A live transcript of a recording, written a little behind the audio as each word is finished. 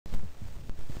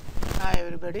Hi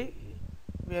everybody,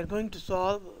 we are going to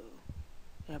solve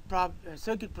a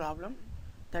circuit problem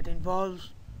that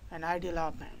involves an ideal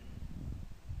op-amp.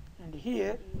 And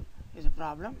here is a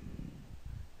problem,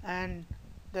 and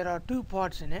there are two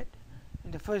parts in it.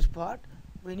 In the first part,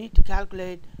 we need to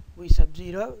calculate V sub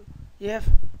 0 if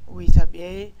V sub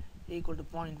A equal to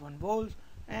 0.1 volts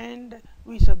and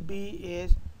V sub B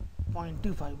is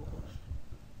 0.25 volts.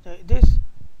 So this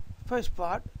first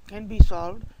part can be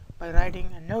solved by writing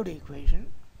a node equation,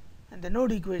 and the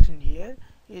node equation here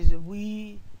is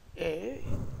VA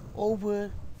over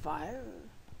 5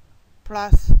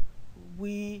 plus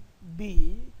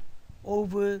VB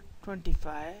over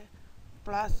 25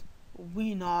 plus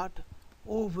V naught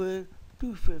over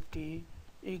 250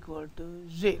 equal to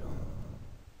 0.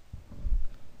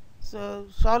 So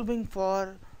solving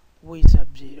for V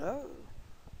sub 0,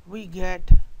 we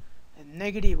get a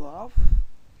negative of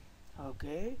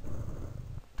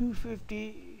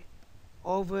 250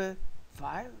 over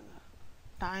 5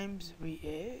 times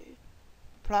VA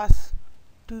plus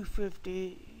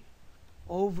 250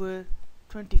 over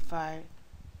 25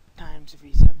 times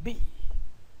V sub B.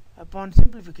 Upon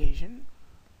simplification,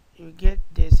 you get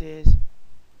this is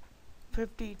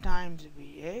 50 times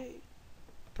VA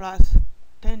plus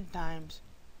 10 times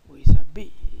V sub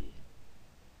B.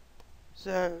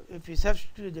 So if you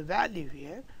substitute the value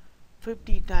here,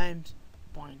 50 times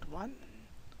 0.1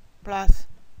 plus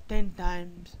 10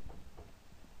 times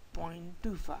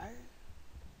 0.25,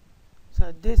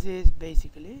 so this is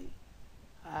basically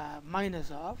minus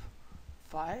of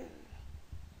 5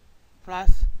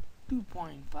 plus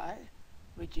 2.5,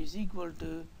 which is equal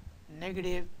to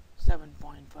negative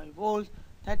 7.5 volts.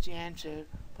 That's the answer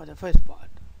for the first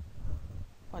part.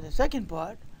 For the second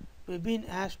part, we've been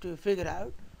asked to figure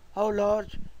out how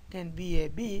large can VA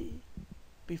be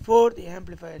before the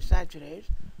amplifier saturates,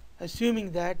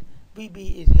 assuming that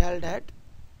VB is held at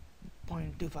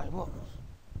 0.25 volts.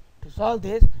 To solve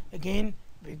this, again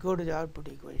we go to the output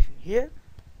equation here.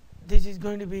 This is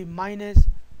going to be minus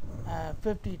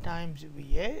 50 times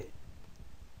VA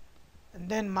and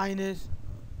then minus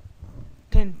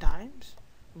 10 times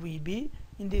VB.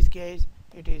 In this case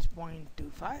it is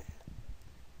 0.25,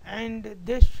 and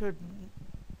this should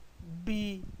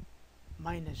be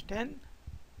minus 10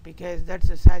 because that's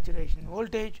the saturation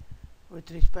voltage with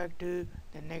respect to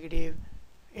the negative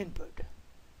input.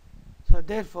 So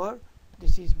therefore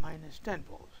this is minus 10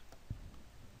 volts.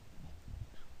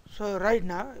 So right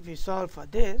now if we solve for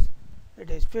this, it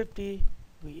is 50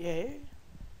 VA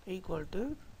equal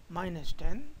to minus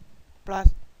 10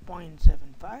 plus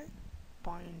 0.75,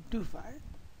 0.25,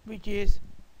 which is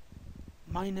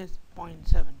minus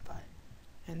 0.75,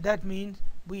 and that means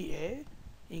VA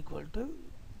equal to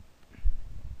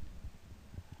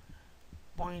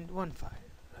 0.15,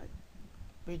 right,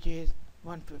 which is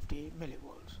 150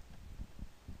 millivolts.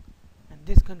 And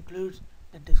this concludes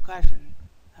the discussion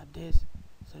of this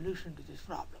solution to this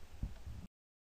problem.